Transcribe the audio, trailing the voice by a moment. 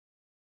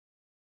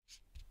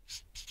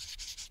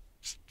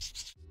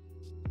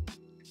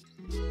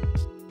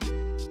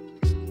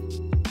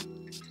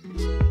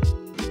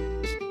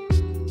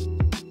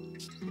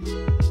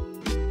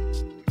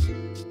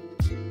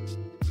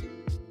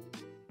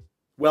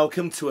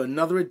Welcome to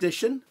another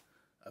edition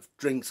of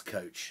Drinks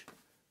Coach.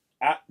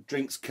 At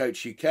Drinks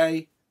Coach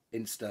UK,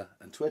 Insta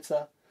and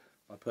Twitter.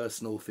 My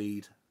personal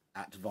feed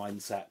at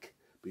Vinesack.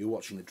 But you're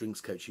watching the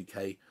Drinks Coach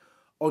UK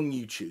on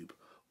YouTube.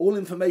 All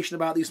information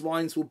about these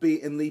wines will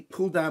be in the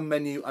pull-down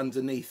menu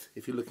underneath.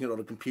 If you're looking at it on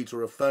a computer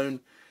or a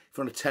phone, if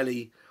you're on a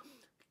telly,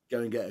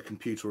 go and get a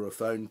computer or a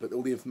phone. But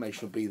all the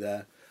information will be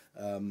there.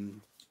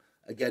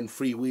 Again,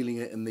 freewheeling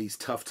it in these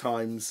tough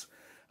times.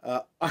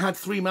 I had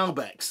 3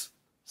 Malbecs.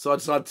 So I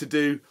decided to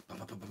do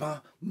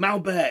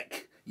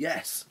Malbec.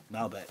 Yes,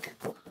 Malbec.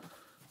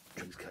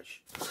 Drinks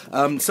Coach.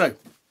 What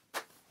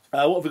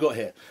have we got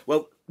here?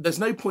 Well, there's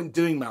no point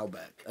doing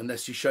Malbec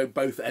unless you show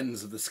both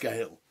ends of the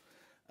scale.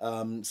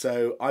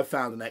 So I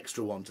found an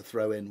extra one to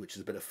throw in, which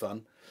is a bit of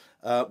fun.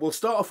 We'll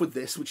start off with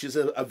this, which is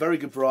a very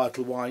good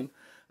varietal wine,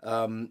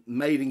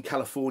 made in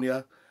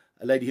California.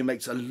 A lady who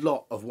makes a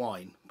lot of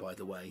wine, by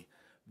the way.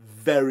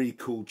 Very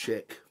cool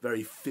chick,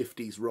 very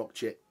 50s rock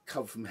chick,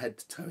 covered from head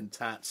to toe in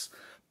tats.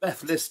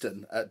 Beth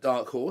Liston at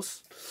Dark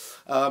Horse.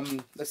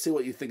 Let's see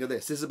what you think of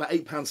this. This is about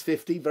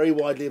 £8.50, very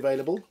widely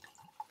available.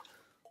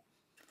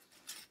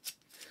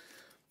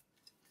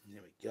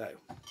 There we go.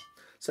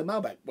 So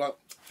Malbec, well,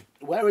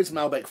 where is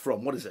Malbec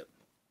from? What is it?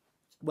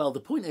 Well,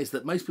 the point is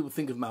that most people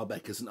think of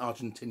Malbec as an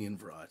Argentinian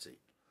variety.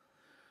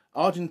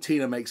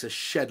 Argentina makes a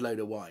shed load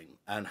of wine,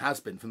 and has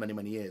been for many,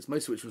 many years,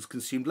 most of which was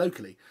consumed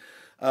locally.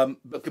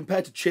 But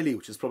compared to Chile,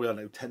 which is probably, I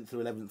don't know, 10th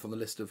or 11th on the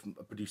list of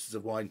producers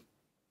of wine,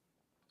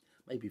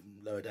 maybe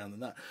even lower down than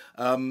that,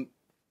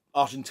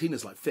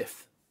 Argentina's like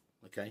 5th,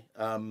 okay?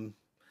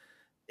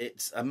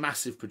 It's a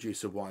massive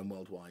producer of wine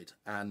worldwide,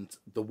 and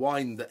the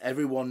wine that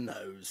everyone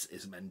knows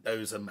is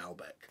Mendoza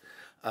Malbec.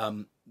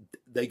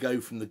 They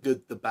go from the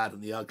good, the bad,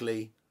 and the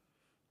ugly.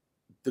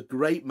 The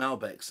great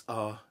Malbecs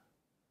are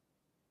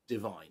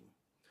divine.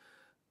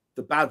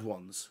 The bad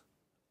ones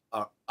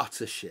are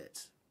utter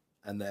shit,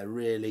 and they're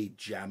really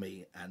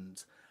jammy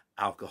and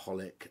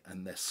alcoholic,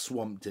 and they're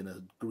swamped in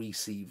a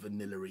greasy,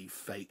 vanilla-y,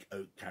 fake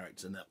oak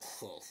character.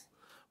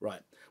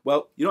 Right.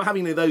 Well, you're not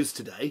having any of those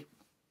today.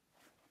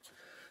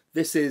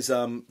 This is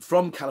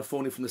from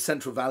California, from the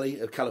Central Valley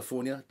of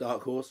California,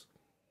 Dark Horse.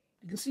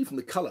 You can see from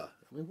the colour.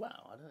 I mean, wow,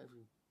 I don't know.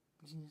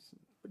 It's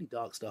pretty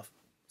dark stuff.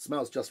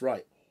 Smells just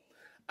right.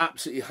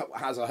 Absolutely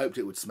as I hoped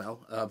it would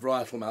smell.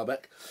 Varietal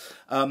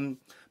Malbec.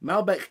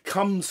 Malbec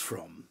comes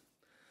from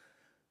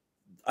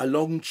a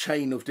long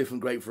chain of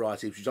different grape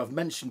varieties, which I've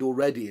mentioned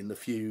already in the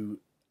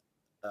few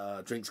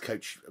Drinks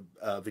Coach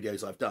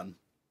videos I've done.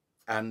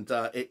 And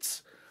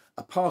it's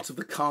a part of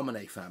the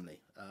Cabernet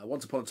family.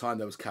 Once upon a time,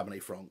 there was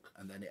Cabernet Franc,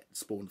 and then it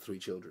spawned 3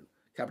 children.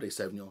 Cabernet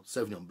Sauvignon,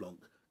 Sauvignon Blanc,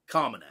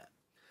 Cabernet.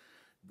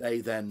 They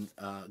then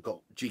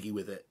got jiggy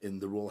with it in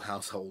the royal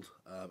household.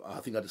 I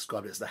think I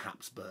described it as the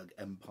Habsburg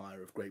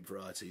Empire of grape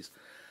varieties.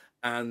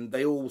 And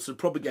they all sort of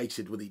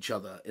propagated with each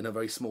other in a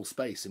very small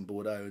space in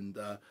Bordeaux, and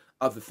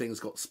other things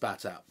got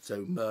spat out.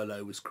 So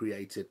Merlot was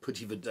created,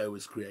 Petit Verdot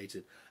was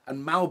created,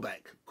 and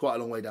Malbec, quite a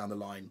long way down the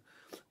line,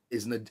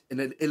 is an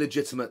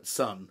illegitimate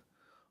son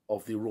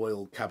of the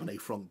royal Cabernet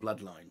Franc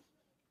bloodline.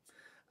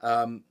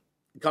 Kind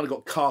of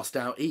got cast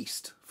out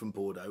east from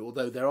Bordeaux,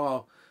 although there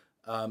are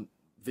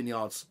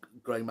vineyards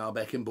growing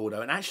Malbec in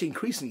Bordeaux, and actually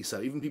increasingly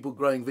so. Even people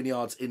growing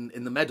vineyards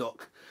in the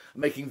Medoc,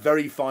 making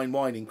very fine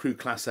wine in Cru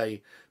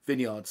Classé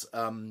vineyards.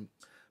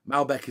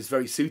 Malbec is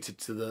very suited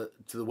to the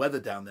weather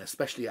down there,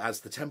 especially as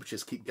the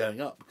temperatures keep going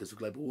up because of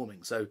global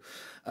warming. So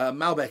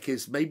Malbec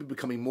is maybe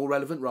becoming more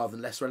relevant rather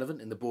than less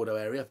relevant in the Bordeaux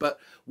area. But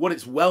what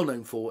it's well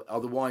known for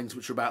are the wines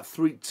which are about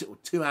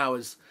 2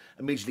 hours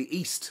immediately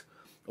east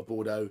of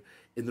Bordeaux,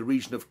 in the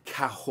region of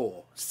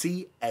Cahors,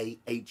 C-A-H-O-R-S.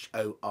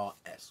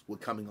 We're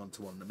coming on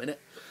to one in a minute.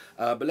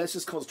 But let's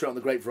just concentrate on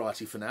the grape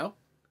variety for now.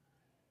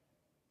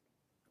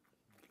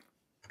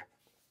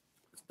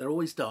 They're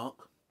always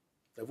dark.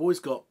 They've always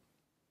got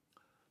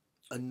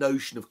a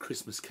notion of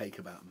Christmas cake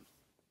about them.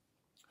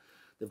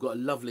 They've got a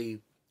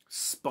lovely,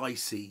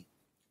 spicy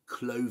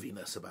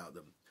cloviness about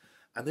them.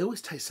 And they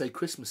always taste so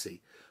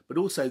Christmassy. But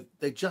also,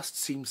 they just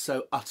seem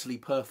so utterly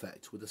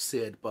perfect with a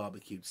seared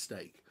barbecued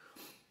steak.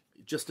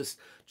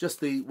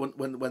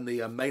 When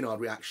the Maynard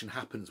reaction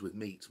happens with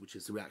meat, which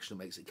is the reaction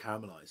that makes it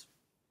caramelise,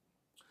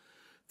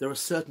 there are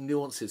certain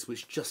nuances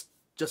which just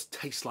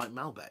taste like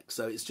Malbec.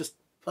 So it's just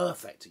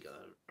perfect to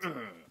go.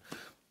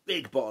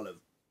 Big bottle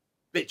of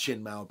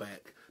bitchin'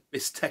 Malbec,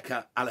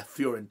 Bistecca alla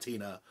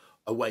Fiorentina,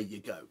 away you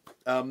go.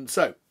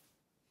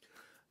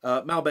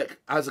 Malbec,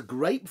 as a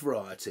grape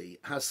variety,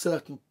 has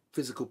certain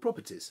physical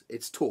properties.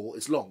 It's tall,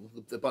 it's long,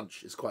 the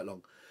bunch is quite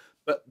long.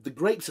 But the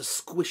grapes are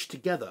squished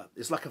together.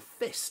 It's like a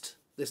fist.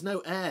 There's no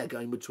air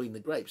going between the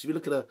grapes. If you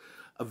look at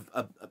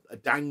a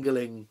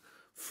dangling,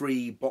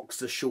 free,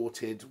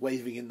 boxer-shorted,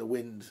 waving in the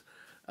wind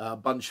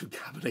bunch of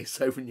Cabernet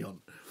Sauvignon,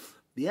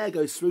 the air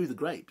goes through the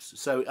grapes.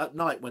 So at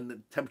night, when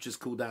the temperatures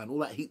cool down, all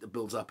that heat that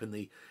builds up in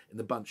the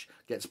bunch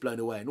gets blown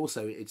away, and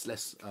also it's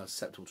less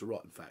susceptible to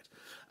rot. In fact,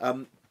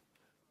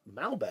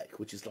 Malbec,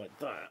 which is like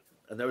that,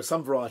 and there are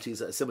some varieties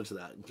that are similar to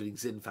that, including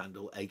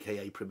Zinfandel,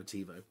 aka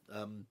Primitivo.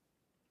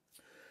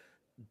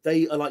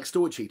 they are like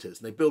storage heaters,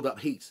 and they build up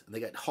heat, and they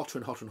get hotter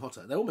and hotter and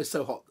hotter. And they're almost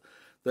so hot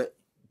that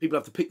people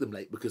have to pick them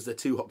late because they're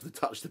too hot to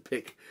touch the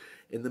pick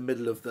in the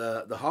middle of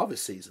the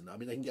harvest season. I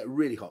mean, they can get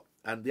really hot,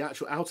 and the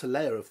actual outer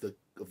layer of the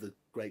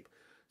grape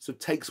sort of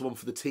takes one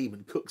for the team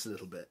and cooks a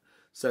little bit,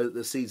 so that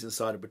the seeds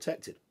inside are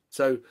protected.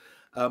 So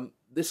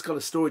this kind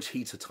of storage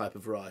heater type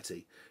of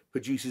variety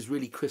produces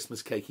really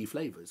Christmas cakey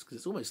flavours because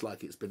it's almost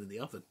like it's been in the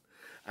oven.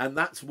 And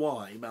that's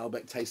why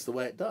Malbec tastes the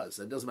way it does.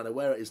 And it doesn't matter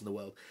where it is in the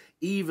world.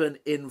 Even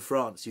in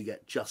France, you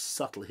get just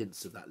subtle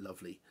hints of that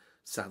lovely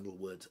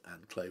sandalwood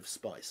and clove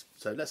spice.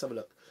 So let's have a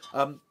look.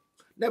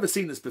 Never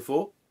seen this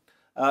before.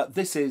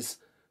 This is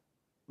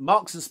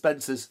Marks and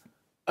Spencer's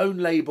own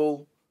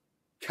label,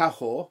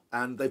 Cahors,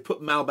 and they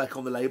put Malbec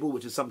on the label,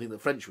 which is something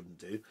that French wouldn't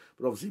do.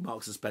 But obviously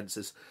Marks and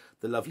Spencer's,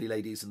 the lovely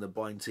ladies in the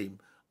buying team,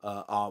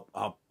 are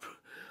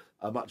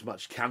much,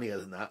 much cannier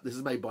than that. This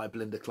is made by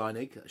Belinda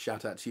Kleinig.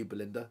 Shout out to you,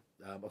 Belinda,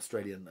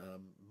 Australian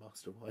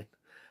master wine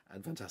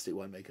and fantastic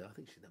winemaker. I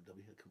think she's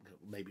MW,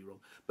 maybe wrong,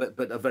 but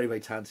a very, very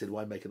talented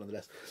winemaker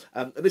nonetheless.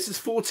 This is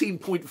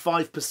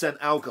 14.5%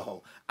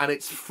 alcohol, and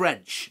it's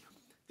French.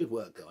 Good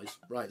work, guys.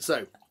 Right,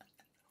 so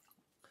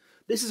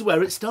this is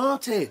where it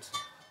started.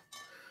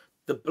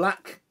 The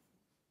Black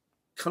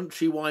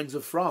Country Wines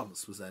of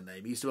France was their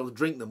name. You used to be able to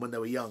drink them when they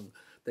were young.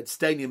 They'd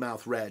stain your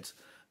mouth red.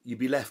 You'd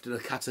be left in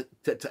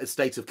a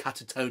state of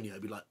catatonia.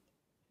 It'd be like,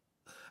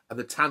 and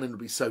the tannin would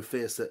be so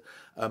fierce that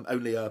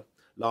only a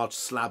large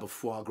slab of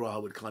foie gras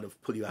would kind of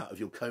pull you out of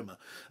your coma.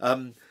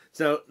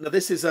 So now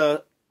this is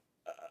a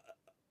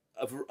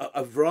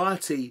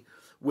variety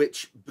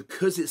which,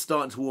 because it's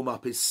starting to warm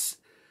up, is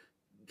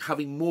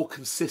having more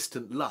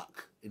consistent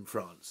luck in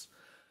France.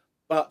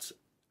 But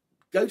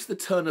go to the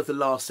turn of the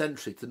last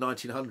century, to the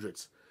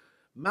 1900s.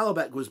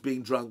 Malbec was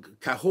being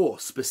drunk,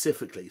 Cahors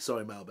specifically,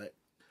 sorry Malbec,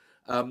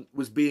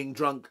 was being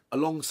drunk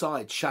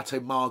alongside Chateau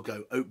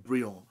Margaux,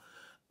 Haut-Brion,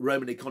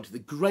 Romanée Conti, the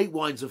great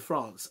wines of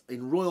France,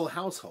 in royal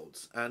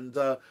households. And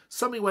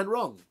something went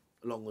wrong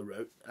along the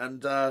road.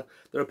 And there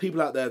are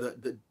people out there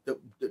that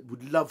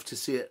would love to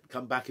see it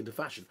come back into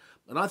fashion.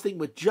 And I think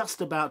we're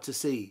just about to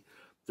see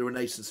the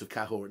renaissance of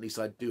Cahors, at least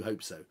I do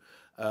hope so.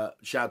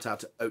 Shout out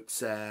to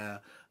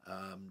Haute-Serre,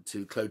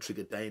 to Claude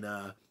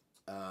Trigadena,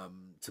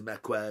 to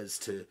Mequez,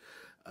 to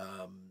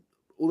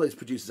all those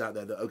producers out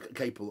there that are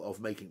capable of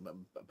making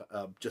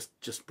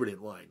just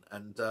brilliant wine.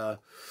 And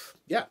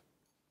yeah,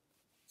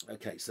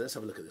 okay, so let's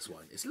have a look at this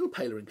wine. It's a little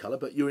paler in colour,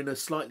 but you're in a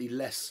slightly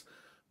less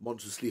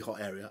monstrously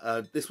hot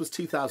area. This was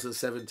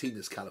 2017,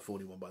 this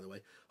California one, by the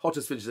way.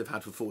 Hottest vintage they've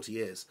had for 40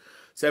 years.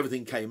 So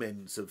everything came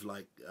in sort of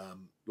like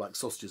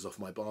sausages off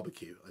my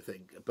barbecue, I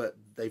think. But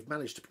they've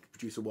managed to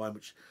produce a wine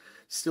which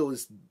still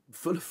is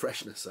full of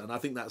freshness, and I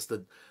think that's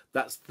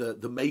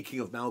the making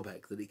of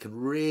Malbec, that it can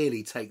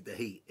really take the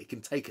heat. It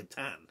can take a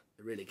tan.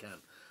 It really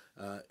can.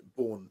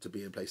 Born to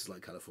be in places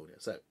like California.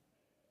 So,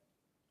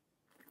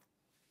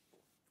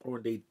 or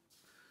indeed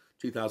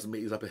 2,000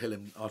 metres up a hill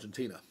in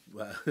Argentina,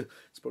 where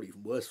it's probably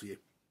even worse for you.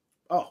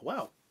 Oh,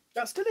 wow.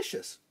 That's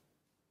delicious.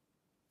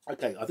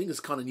 Okay, I think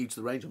it's kind of new to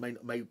the range.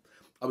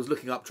 I was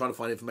looking up, trying to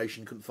find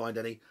information, couldn't find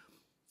any.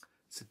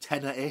 It's a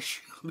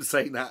tenner-ish. I'm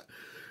saying that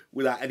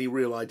without any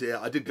real idea.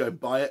 I did go and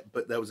buy it,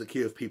 but there was a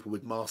queue of people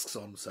with masks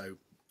on, so,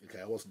 okay,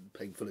 I wasn't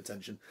paying full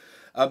attention.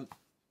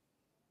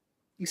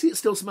 You see, it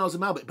still smells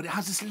of Malbec, but it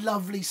has this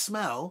lovely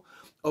smell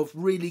of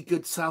really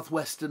good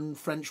southwestern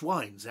French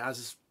wines. It has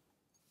this...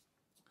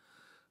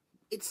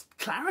 It's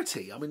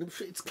clarity. I mean,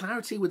 it's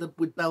clarity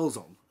with bells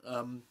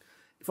on.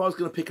 If I was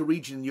going to pick a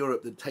region in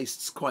Europe that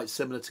tastes quite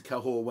similar to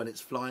Cahors when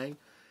it's flying,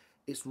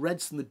 it's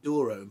Reds from the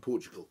Douro in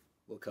Portugal.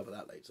 We'll cover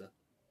that later.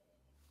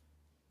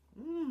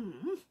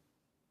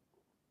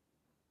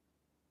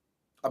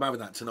 I'm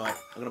having that tonight.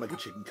 I'm going to make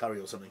a chicken curry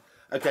or something.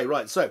 Okay,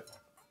 right, so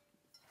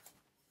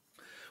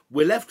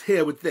we're left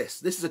here with this.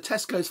 This is a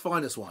Tesco's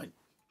finest wine.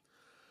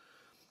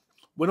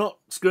 We're not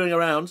screwing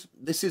around.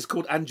 This is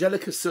called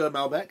Angelica Sur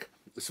Malbec.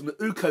 It's from the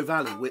Uco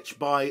Valley, which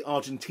by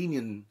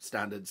Argentine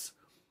standards,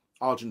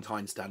 I'm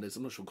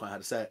not sure quite how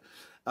to say it,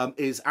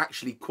 is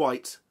actually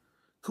quite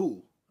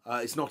cool.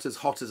 It's not as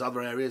hot as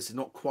other areas. It's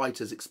not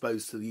quite as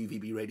exposed to the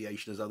UVB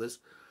radiation as others.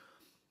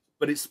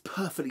 But it's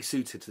perfectly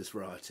suited to this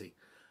variety.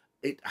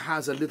 It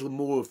has a little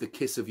more of the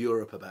kiss of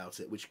Europe about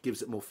it, which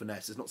gives it more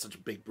finesse. It's not such a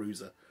big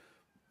bruiser.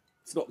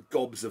 It's not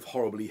gobs of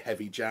horribly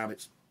heavy jam.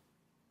 It's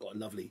got a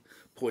lovely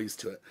poise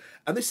to it.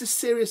 And this is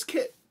serious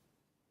kit.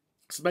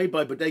 It's made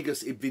by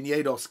Bodegas y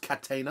Viñedos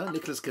Catena.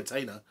 Nicolas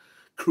Catena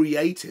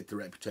created the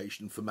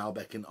reputation for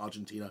Malbec in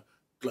Argentina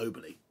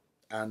globally.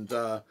 And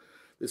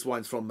this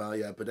wine's from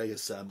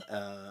Bodegas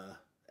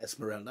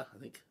Esmeralda, I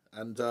think.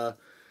 And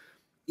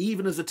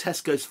even as a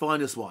Tesco's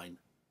finest wine,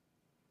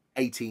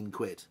 18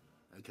 quid.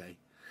 Okay.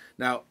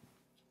 Now,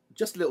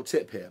 just a little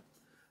tip here.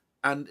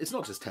 And it's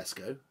not just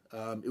Tesco.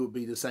 It would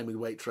be the same with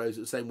Waitrose. It's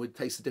the same with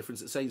Taste the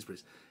Difference at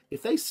Sainsbury's.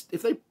 If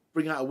they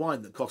bring out a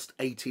wine that costs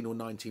 18 or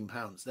 19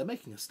 pounds, they're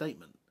making a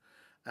statement.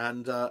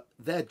 And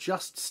they're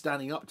just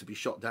standing up to be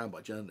shot down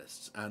by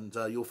journalists. And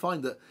you'll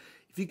find that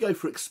if you go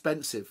for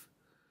expensive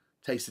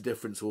Taste the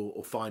Difference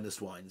or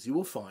Finest Wines, you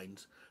will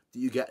find that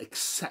you get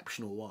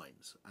exceptional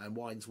wines, and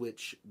wines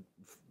which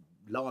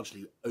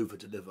largely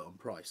over-deliver on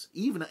price,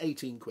 even at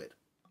 18 quid.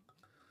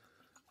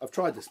 I've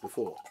tried this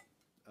before,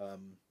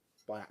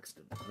 by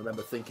accident. I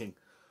remember thinking,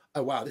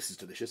 oh wow, this is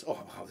delicious. Oh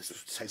wow, this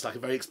tastes like a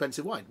very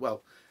expensive wine.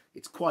 Well,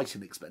 it's quite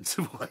an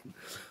expensive wine,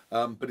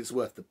 but it's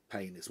worth the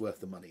pain, it's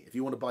worth the money. If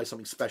you want to buy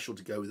something special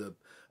to go with a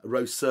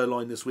roast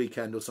sirloin this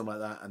weekend or something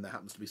like that, and there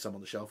happens to be some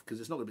on the shelf,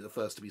 because it's not going to be the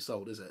first to be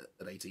sold, is it,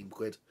 at 18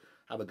 quid?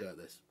 Have a go at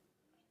this.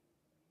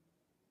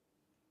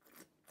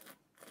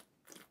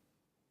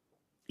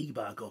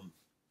 Ibagon.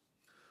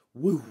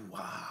 Woo!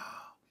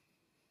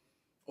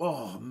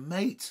 Oh,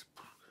 mate.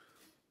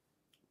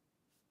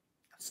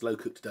 Slow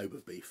cooked dough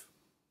of beef.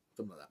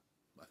 Something like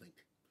that, I think.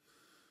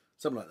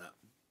 Something like that.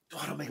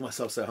 God, I'm making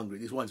myself so hungry.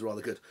 These wines are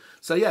rather good.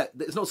 So yeah,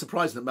 it's not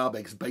surprising that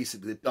Malbec is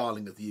basically the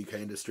darling of the UK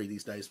industry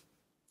these days.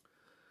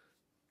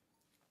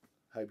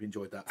 Hope you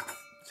enjoyed that.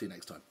 See you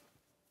next time.